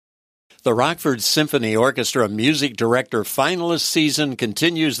The Rockford Symphony Orchestra Music Director Finalist season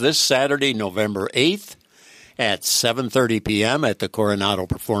continues this Saturday, November 8th at 7:30 p.m. at the Coronado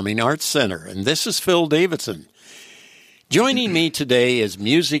Performing Arts Center. And this is Phil Davidson. Joining me today is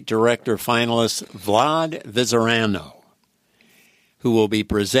Music Director Finalist Vlad Vizarano, who will be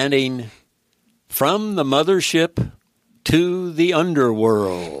presenting From the Mothership to the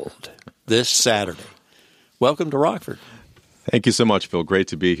Underworld this Saturday. Welcome to Rockford. Thank you so much, Phil. Great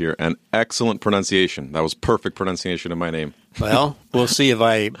to be here. And excellent pronunciation. That was perfect pronunciation of my name. Well, we'll see if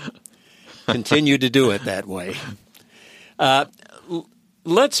I continue to do it that way.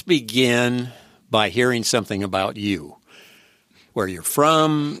 Let's begin by hearing something about you, where you're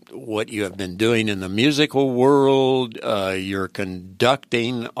from, what you have been doing in the musical world. You're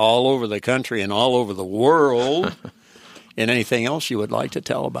conducting all over the country and all over the world. And anything else you would like to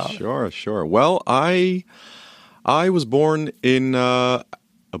tell about it? Sure. Well, I was born in,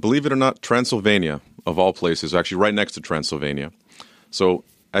 believe it or not, Transylvania, of all places, actually right next to Transylvania. So,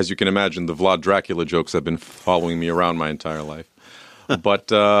 as you can imagine, the Vlad Dracula jokes have been following me around my entire life.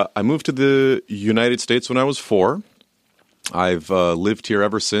 But I moved to the United States when I was 4. I've lived here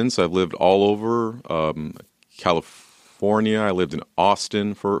ever since. I've lived all over California. I lived in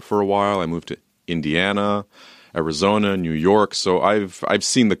Austin for a while. I moved to Indiana, Arizona, New York. So I've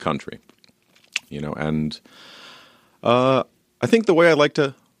seen the country, and I think the way I like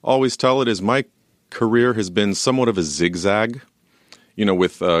to always tell it is my career has been somewhat of a zigzag.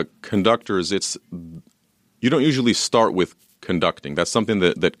 With conductors, you don't usually start with conducting. That's something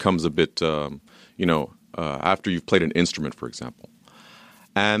that comes a bit, after you've played an instrument, for example.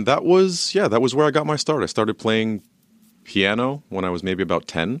 And that was where I got my start. I started playing piano when I was maybe about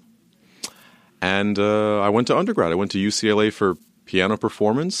 10. And I went to undergrad. I went to UCLA for piano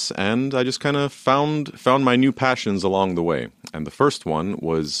performance, and I just kind of found my new passions along the way. And the first one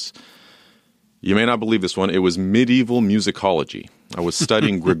was, you may not believe this one, it was medieval musicology. I was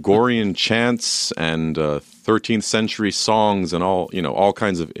studying Gregorian chants and 13th century songs and all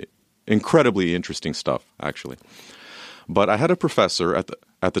kinds of incredibly interesting stuff, actually. But I had a professor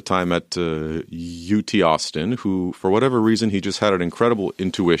at the time at UT Austin who, for whatever reason, he just had an incredible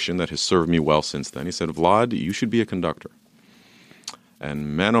intuition that has served me well since then. He said, Vlad, you should be a conductor.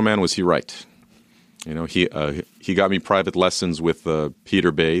 And man, oh man, was he right. He got me private lessons with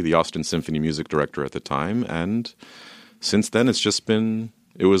Peter Bay, the Austin Symphony music director at the time, and since then it's just been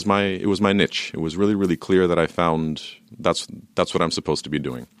it was my niche. It was really, really clear that I found that's what I'm supposed to be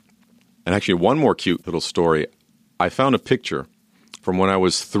doing. And actually, one more cute little story. I found a picture from when I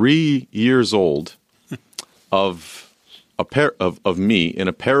was 3 years old of a pair of me in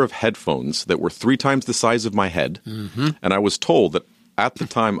a pair of headphones that were 3 times the size of my head, and I was told that at the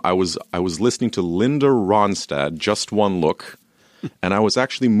time I was listening to Linda Ronstadt, Just One Look, and I was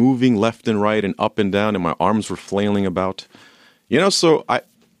actually moving left and right and up and down, and my arms were flailing about. So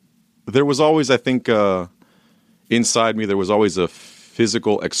there was always, I think, inside me, there was always a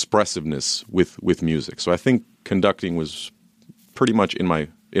physical expressiveness with music. So I think conducting was pretty much in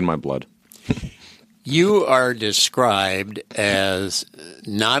my blood. You are described as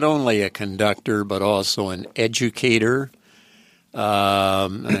not only a conductor, but also an educator.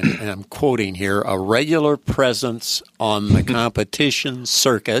 And I'm quoting here, a regular presence on the competition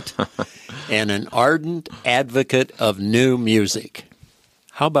circuit and an ardent advocate of new music.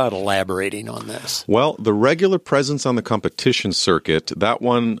 How about elaborating on this? Well, the regular presence on the competition circuit, that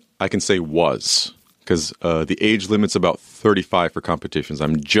one I can say was, because the age limit's about 35 for competitions.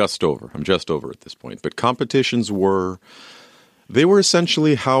 I'm just over at this point. But competitions were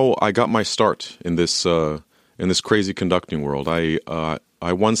essentially how I got my start in this crazy conducting world. I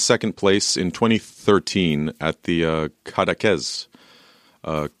won second place in 2013 at the Cadaqués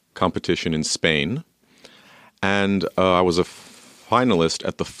competition in Spain, and I was a finalist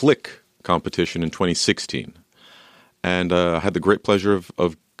at the Flick competition in 2016. And I had the great pleasure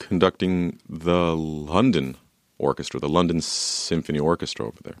of conducting the London Orchestra, the London Symphony Orchestra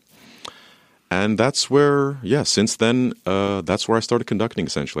over there. And that's where, since then, that's where I started conducting,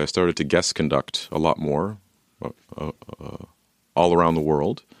 essentially. I started to guest conduct a lot more. All around the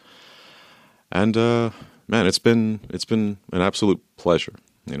world, and man, it's been an absolute pleasure,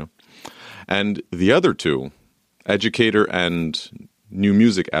 And the other two, educator and new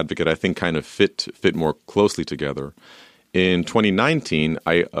music advocate, I think kind of fit more closely together. In 2019,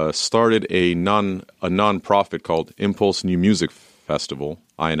 I started a non-profit called Impulse New Music Festival,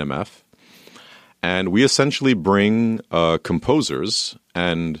 INMF, and we essentially bring composers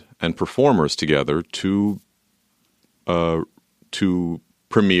and performers together to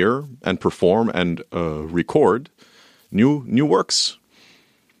premiere and perform and record new works.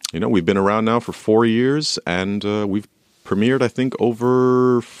 we've been around now for 4 years, and we've premiered, I think,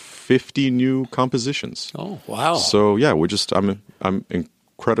 over 50 new compositions. Oh, wow. So, yeah, I'm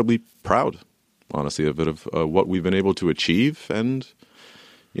incredibly proud, honestly, of it, of what we've been able to achieve and,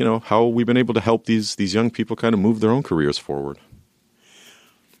 how we've been able to help these young people kind of move their own careers forward.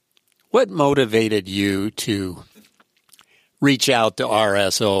 What motivated you to reach out to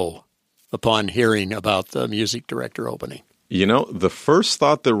RSO upon hearing about the music director opening? The first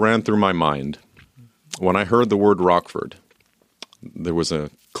thought that ran through my mind when I heard the word Rockford, there was a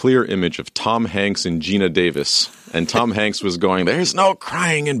clear image of Tom Hanks and Gina Davis. And Tom Hanks was going, "There's no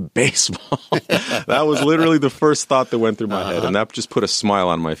crying in baseball." That was literally the first thought that went through my head. And that just put a smile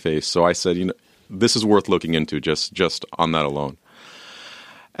on my face. So I said, this is worth looking into just on that alone.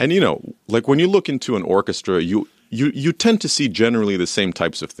 And, like when you look into an orchestra, you tend to see generally the same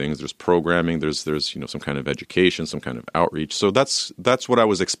types of things. There's programming, there's some kind of education, some kind of outreach. So that's what I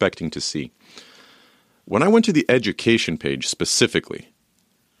was expecting to see. When I went to the education page specifically,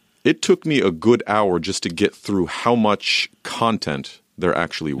 it took me a good hour just to get through how much content there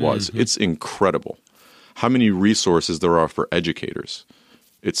actually was. Mm-hmm. It's incredible how many resources there are for educators.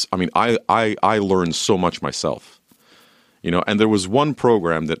 I learned so much myself. And there was one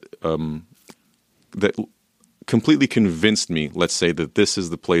program that that completely convinced me, let's say, that this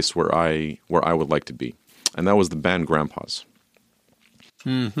is the place where I would like to be. And that was the Band Grandpas.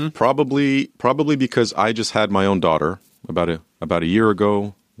 Mm-hmm. Probably because I just had my own daughter about a year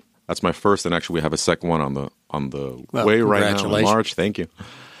ago. That's my first, and actually we have a second one on the way right now in March. Thank you.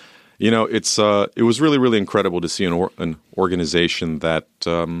 It was really, really incredible to see an organization that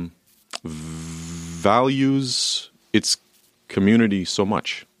values its community so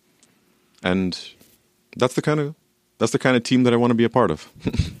much, and that's the kind of team that I want to be a part of.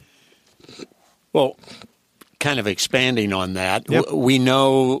 Well, kind of expanding on that, yep. we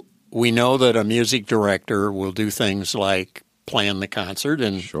know that a music director will do things like plan the concert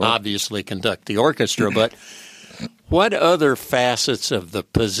and sure. obviously conduct the orchestra, but what other facets of the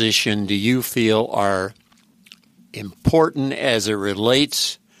position do you feel are important as it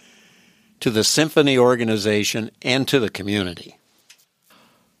relates to the symphony organization and to the community?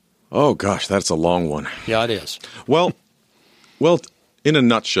 Oh, gosh, that's a long one. Yeah, it is. Well, in a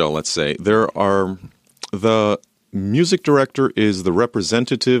nutshell, let's say, the music director is the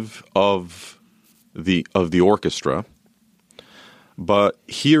representative of the orchestra, but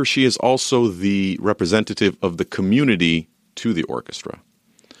he or she is also the representative of the community to the orchestra.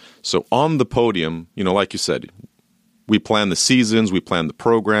 So on the podium, like you said, we plan the seasons, we plan the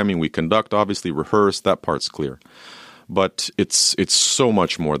programming, we conduct, obviously rehearse, that part's clear. But it's so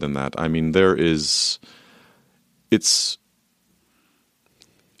much more than that. I mean,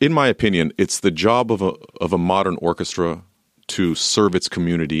 in my opinion, it's the job of a modern orchestra to serve its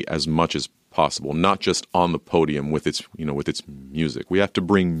community as much as possible, not just on the podium with its music. We have to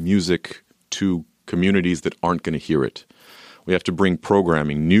bring music to communities that aren't going to hear it. We have to bring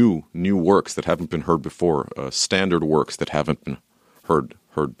programming, new works that haven't been heard before, standard works that haven't been heard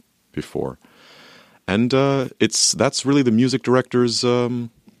before. And that's really the music director's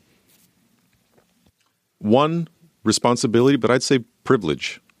one responsibility, but I'd say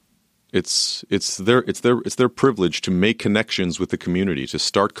privilege. It's their privilege to make connections with the community, to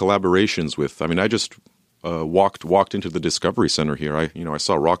start collaborations with. I mean, I just walked into the Discovery Center here. I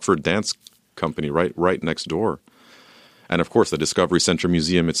saw Rockford Dance Company right next door, and of course the Discovery Center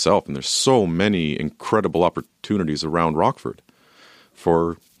Museum itself. And there's so many incredible opportunities around Rockford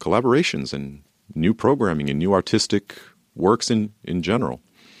for collaborations and new programming and new artistic works in general.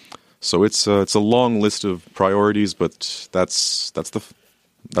 So it's a long list of priorities, but that's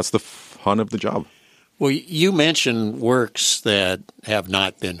the fun of the job. Well, you mentioned works that have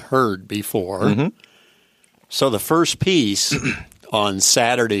not been heard before. Mm-hmm. So the first piece on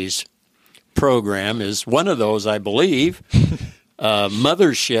Saturday's program is one of those, I believe,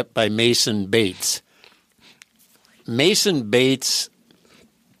 Mothership by Mason Bates. Mason Bates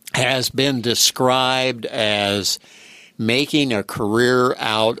has been described as making a career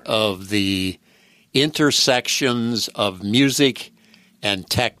out of the intersections of music and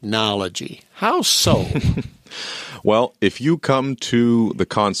technology. How so? Well, if you come to the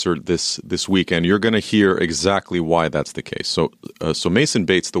concert this weekend, you're going to hear exactly why that's the case. So Mason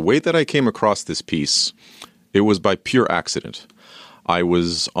Bates, the way that I came across this piece, it was by pure accident. I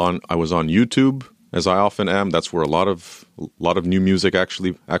was on YouTube, as I often am. That's where a lot of new music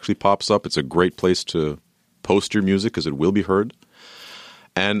actually pops up. It's a great place to post your music because it will be heard.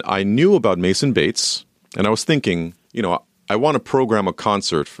 And I knew about Mason Bates, and I was thinking, I want to program a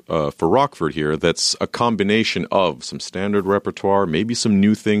concert for Rockford here that's a combination of some standard repertoire, maybe some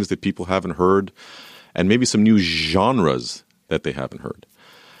new things that people haven't heard, and maybe some new genres that they haven't heard.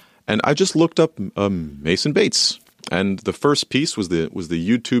 And I just looked up Mason Bates, and the first piece was the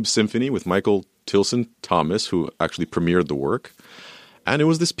YouTube Symphony with Michael Tilson Thomas, who actually premiered the work. And it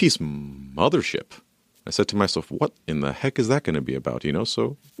was this piece, Mothership. I said to myself, what in the heck is that going to be about?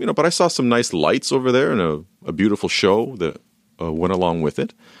 So, but I saw some nice lights over there and a beautiful show that went along with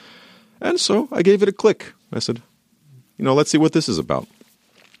it. And so I gave it a click. I said, let's see what this is about.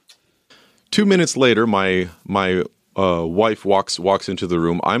 2 minutes later, my wife walks into the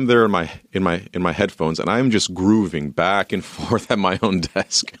room. I'm there in my headphones, and I'm just grooving back and forth at my own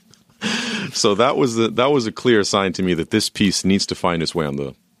desk. So that was a clear sign to me that this piece needs to find its way on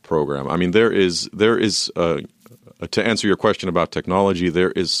the program. I mean, there is to answer your question about technology,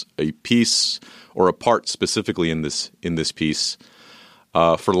 there is a piece or a part specifically in this piece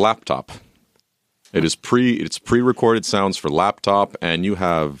for laptop. It's pre-recorded sounds for laptop, and you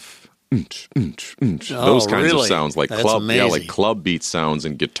have those kinds of sounds like club beat sounds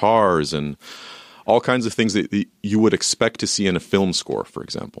and guitars and all kinds of things that you would expect to see in a film score, for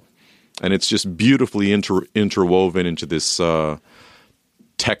example. And it's just beautifully interwoven into this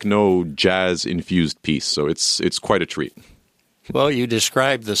techno jazz infused piece. So it's quite a treat. Well, you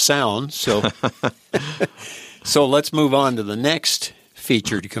described the sound, so so let's move on to the next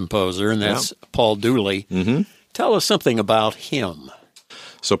featured composer, and that's Paul Dooley. Mm-hmm. Tell us something about him.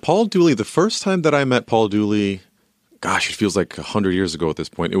 So Paul Dooley, the first time that I met Paul Dooley, gosh, it feels like 100 years ago at this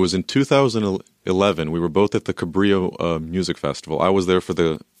point. It was in 2011. We were both at the Cabrillo Music Festival. I was there for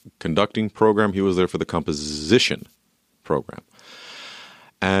the conducting program. He was there for the composition program.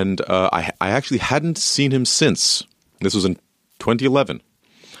 And I actually hadn't seen him since. This was in 2011.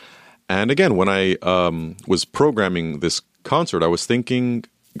 And again, when I was programming this concert, I was thinking,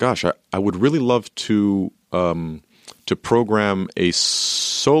 gosh, I would really love to program a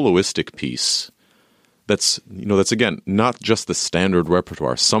soloistic piece that's again not just the standard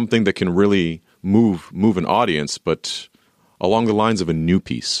repertoire, something that can really move an audience, but along the lines of a new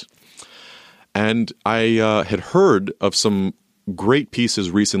piece. And I had heard of some great pieces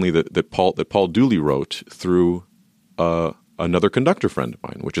recently that Paul Dooley wrote through another conductor friend of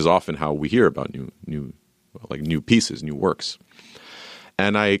mine, which is often how we hear about new pieces, new works.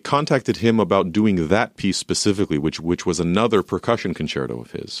 And I contacted him about doing that piece specifically, which was another percussion concerto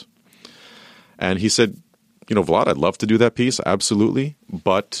of his. And he said, Vlad, I'd love to do that piece, absolutely.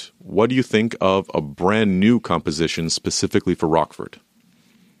 But what do you think of a brand new composition specifically for Rockford?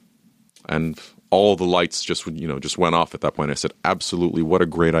 And all the lights just went off at that point. I said, absolutely, what a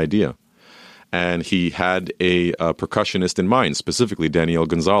great idea. And he had a percussionist in mind, specifically Danielle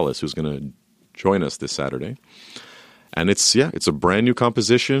Gonzalez, who's going to join us this Saturday. And it's a brand new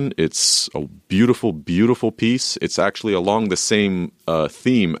composition. It's a beautiful, beautiful piece. It's actually along the same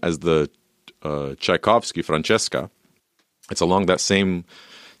theme as the Tchaikovsky Francesca. It's along that same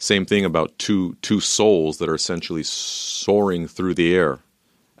thing about two souls that are essentially soaring through the air.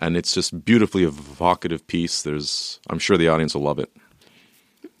 And it's just beautifully evocative piece. I'm sure the audience will love it.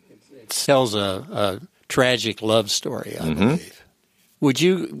 It tells a tragic love story, I believe. Would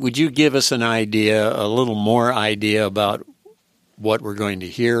you give us a little more idea about what we're going to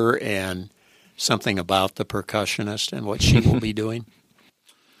hear and something about the percussionist and what she will be doing?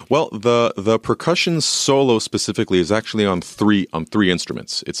 Well, the percussion solo specifically is actually on three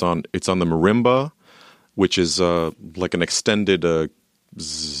instruments. It's on the marimba, which is like an extended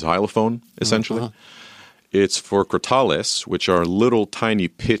xylophone, essentially. Uh-huh. It's for crotales, which are little tiny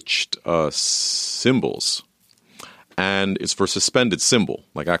pitched cymbals. And it's for suspended cymbal,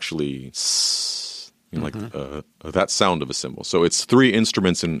 like actually, that sound of a cymbal. So it's three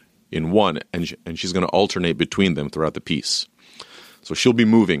instruments in one, and she's going to alternate between them throughout the piece. So she'll be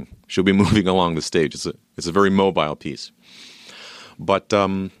moving along the stage. It's a very mobile piece. But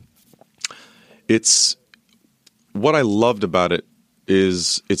it's what I loved about it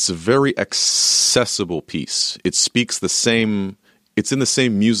is it's a very accessible piece. It speaks the same. It's in the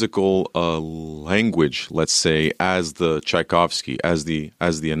same musical language, let's say, as the Tchaikovsky, as the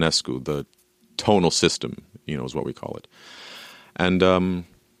Ionescu, the tonal system, is what we call it. And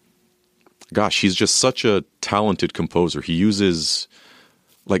gosh, he's just such a talented composer. He uses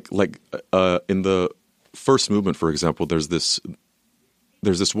like in the first movement, for example, there's this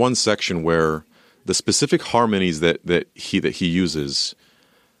one section where the specific harmonies that he uses,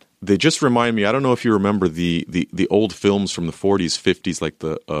 they just remind me. I don't know if you remember the old films from the 40s, 50s, like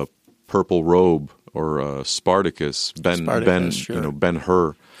the Purple Robe or Spartacus,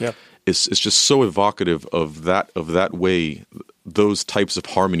 Ben-Hur. Yep. it's just so evocative of that way. Those types of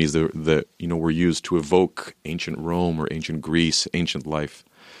harmonies that were used to evoke ancient Rome or ancient Greece, ancient life.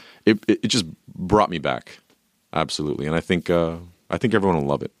 It just brought me back, absolutely, and I think everyone will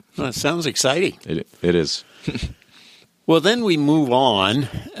love it. Well, it sounds exciting. It is. Well, then we move on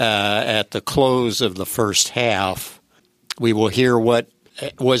at the close of the first half. We will hear what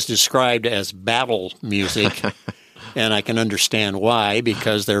was described as battle music, and I can understand why,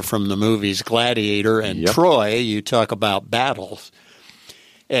 because they're from the movies Gladiator and Troy. You talk about battles.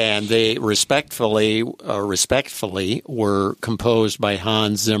 And they respectfully were composed by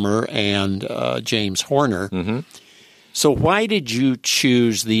Hans Zimmer and James Horner. Mm-hmm. So why did you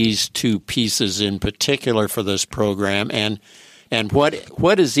choose these two pieces in particular for this program, and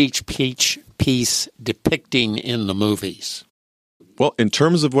what is each piece depicting in the movies? Well, in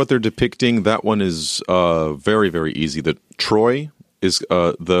terms of what they're depicting, that one is very, very easy. The Troy is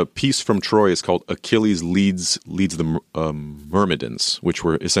the piece from Troy is called Achilles leads the Myrmidons, which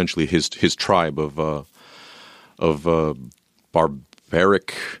were essentially his tribe of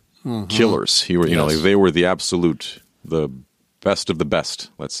barbaric killers. They were the best of the best,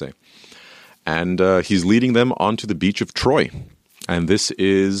 let's say. And he's leading them onto the beach of Troy. And this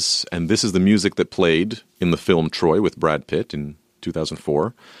is the music that played in the film Troy with Brad Pitt in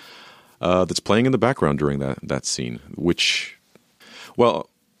 2004. That's playing in the background during that scene. Which, well,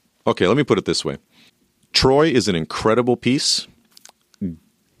 okay, let me put it this way: Troy is an incredible piece.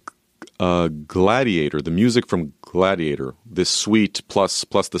 Gladiator, the music from Gladiator, this suite plus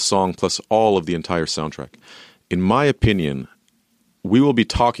the song plus all of the entire soundtrack. In my opinion, we will be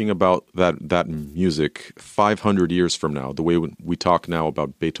talking about that music 500 years from now, the way we talk now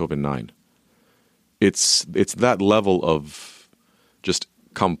about Beethoven 9. It's that level of just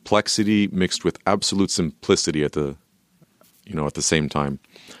complexity mixed with absolute simplicity at the same time.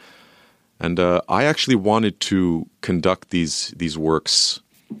 And I actually wanted to conduct these works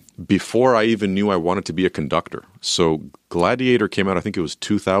before I even knew I wanted to be a conductor. So Gladiator came out, I think it was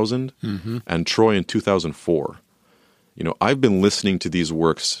 2000, and Troy in 2004. I've been listening to these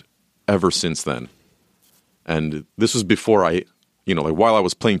works ever since then. And this was before while I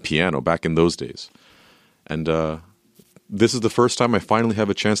was playing piano back in those days. And this is the first time I finally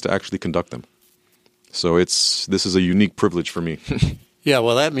have a chance to actually conduct them. So this is a unique privilege for me. Yeah,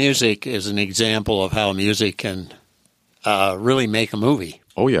 well, that music is an example of how music can really make a movie.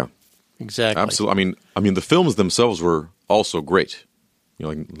 Oh, yeah. Exactly. Absolutely. I mean, the films themselves were also great.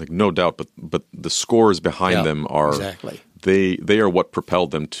 Like no doubt, but the scores behind them are exactly. They are what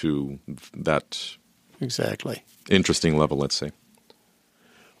propelled them to that interesting level, let's say.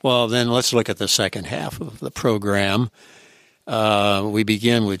 Well, then let's look at the second half of the program. We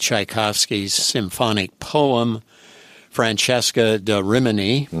begin with Tchaikovsky's symphonic poem, Francesca da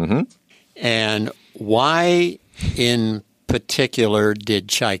Rimini. Mm-hmm. And why in particular did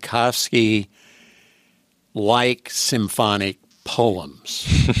Tchaikovsky like symphonic poems?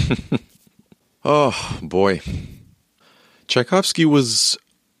 Oh, boy. Tchaikovsky was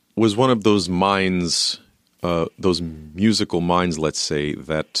one of those minds, those musical minds, let's say,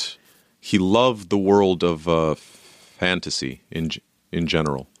 that he loved the world of fantasy in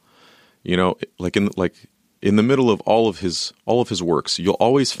general. Like in the middle of all of his works, you'll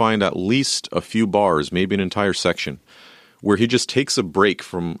always find at least a few bars, maybe an entire section, where he just takes a break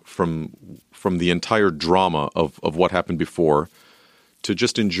from the entire drama of what happened before to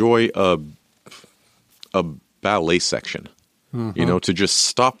just enjoy a ballet section. Mm-hmm. To just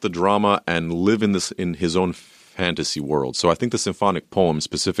stop the drama and live in his own fantasy world. So I think the symphonic poem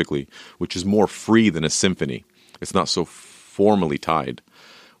specifically, which is more free than a symphony, it's not so formally tied,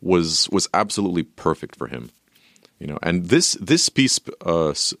 was absolutely perfect for him. And this piece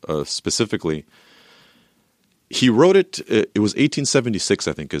specifically, he wrote it. It was 1876,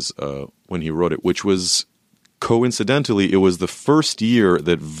 I think, is when he wrote it, which was coincidentally it was the first year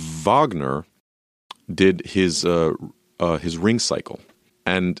that Wagner did his Ring Cycle,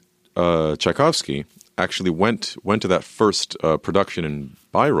 and Tchaikovsky actually went to that first production in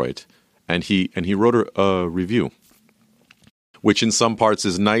Bayreuth, and he wrote a review, which in some parts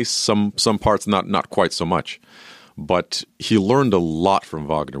is nice, some parts not quite so much. But he learned a lot from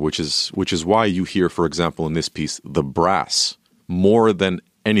Wagner, which is why you hear, for example, in this piece, the brass more than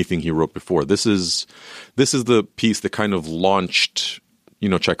anything he wrote before. This is the piece that kind of launched,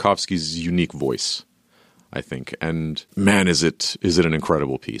 Tchaikovsky's unique voice, I think. And man, is it an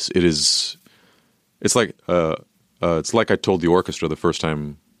incredible piece. It's like I told the orchestra the first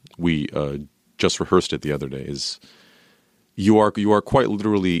time we just rehearsed it the other day, is you are quite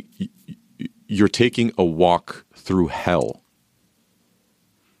literally, you're taking a walk through hell.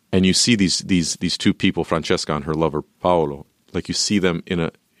 and you see these two people, Francesca and her lover Paolo, like you see them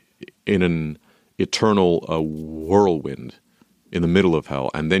in an eternal whirlwind in the middle of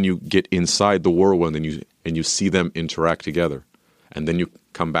hell, and then you get inside the whirlwind and you see them interact together, and then you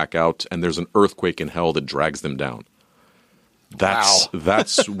come back out and there's an earthquake in hell that drags them down.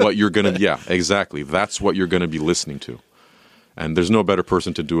 That's what you're gonna exactly. That's what you're gonna be listening to, and there's no better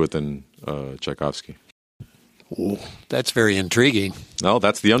person to do it than Tchaikovsky. Ooh, that's very intriguing. No,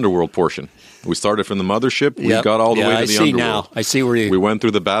 that's the underworld portion. We started from the mothership. We got all the way to the underworld. Now. I see where you... We went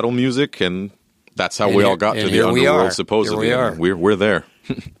through the battle music, and that's how we all got to the underworld, supposedly. Here we are. We're there.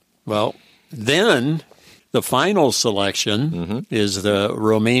 Well, then the final selection is the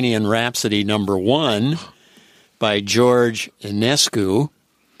Romanian Rhapsody No. 1 by George Enescu.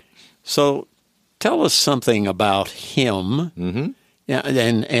 So tell us something about him. Mm-hmm. Yeah,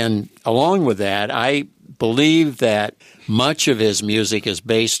 and along with that, I believe that much of his music is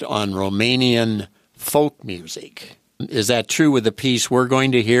based on Romanian folk music. Is that true with the piece we're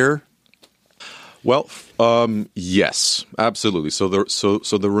going to hear? Well, yes, absolutely. So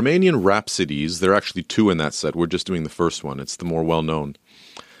the Romanian Rhapsodies, there are actually two in that set. We're just doing the first one. It's the more well-known.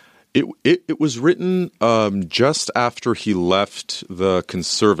 It was written just after he left the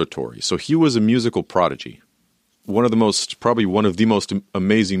conservatory. So he was a musical prodigy. Probably one of the most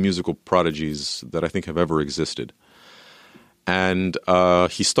amazing musical prodigies that I think have ever existed. And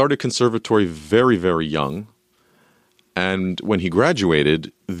he started conservatory very, very young. And when he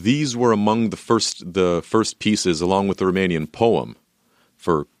graduated, these were among the first pieces, along with the Romanian poem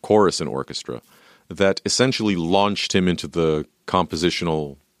for chorus and orchestra, that essentially launched him into the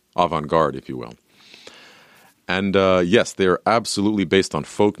compositional avant-garde, if you will. And yes, they are absolutely based on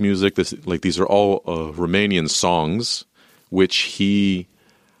folk music. These are all Romanian songs, which he,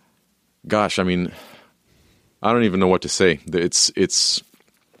 gosh, I mean, I don't even know what to say. It's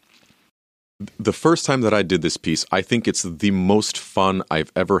the first time that I did this piece, I think it's the most fun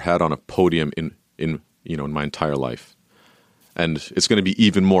I've ever had on a podium in my entire life, and it's going to be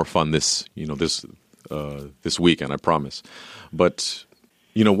even more fun this weekend, I promise. But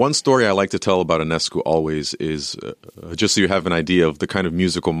one story I like to tell about Enescu always is, just so you have an idea of the kind of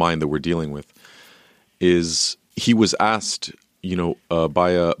musical mind that we're dealing with, is he was asked, by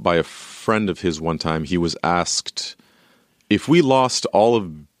a friend of his one time, he was asked, if we lost all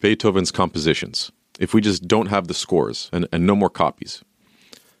of Beethoven's compositions, if we just don't have the scores and no more copies,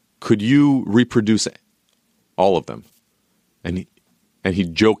 could you reproduce all of them? And he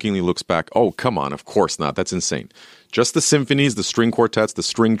jokingly looks back, oh, come on, of course not, that's insane. Just the symphonies, the string quartets, the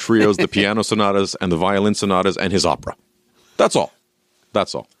string trios, the piano sonatas, and the violin sonatas, and his opera. That's all.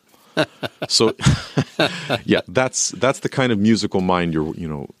 That's all. So, yeah, that's the kind of musical mind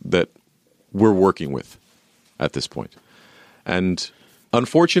that we're working with at this point. And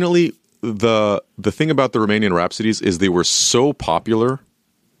unfortunately, the thing about the Romanian Rhapsodies is they were so popular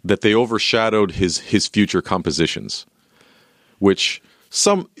that they overshadowed his future compositions, which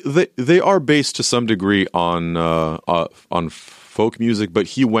they are based to some degree on folk music, but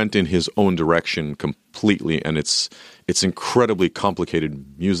he went in his own direction completely, and it's incredibly complicated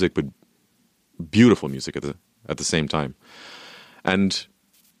music, but beautiful music at the same time. And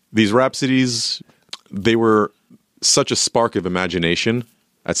these Rhapsodies, they were such a spark of imagination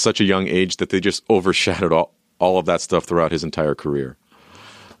at such a young age that they just overshadowed all of that stuff throughout his entire career.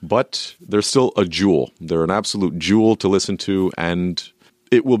 But they're still a jewel. They're an absolute jewel to listen to, and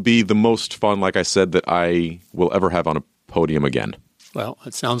it will be the most fun, like I said, that I will ever have on a podium again. Well,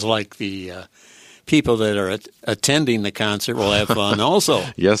 it sounds like the people that are attending the concert will have fun also.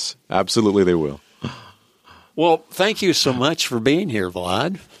 Yes, absolutely they will. Well, thank you so much for being here,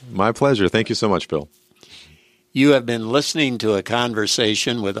 Vlad. My pleasure. Thank you so much, Bill. You have been listening to a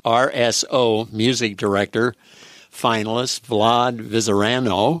conversation with RSO music director, finalist Vlad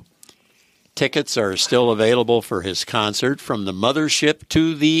Vizarano. Tickets are still available for his concert, From the Mothership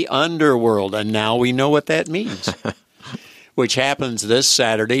to the Underworld, and now we know what that means, which happens this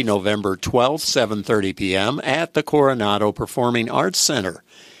Saturday, November 12th, 7:30 p.m. at the Coronado Performing Arts Center.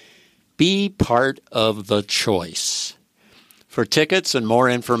 Be part of the choice. For tickets and more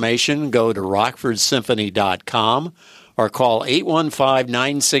information, go to rockfordsymphony.com or call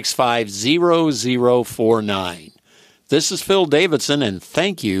 815-965-0049. This is Phil Davidson, and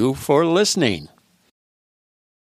thank you for listening.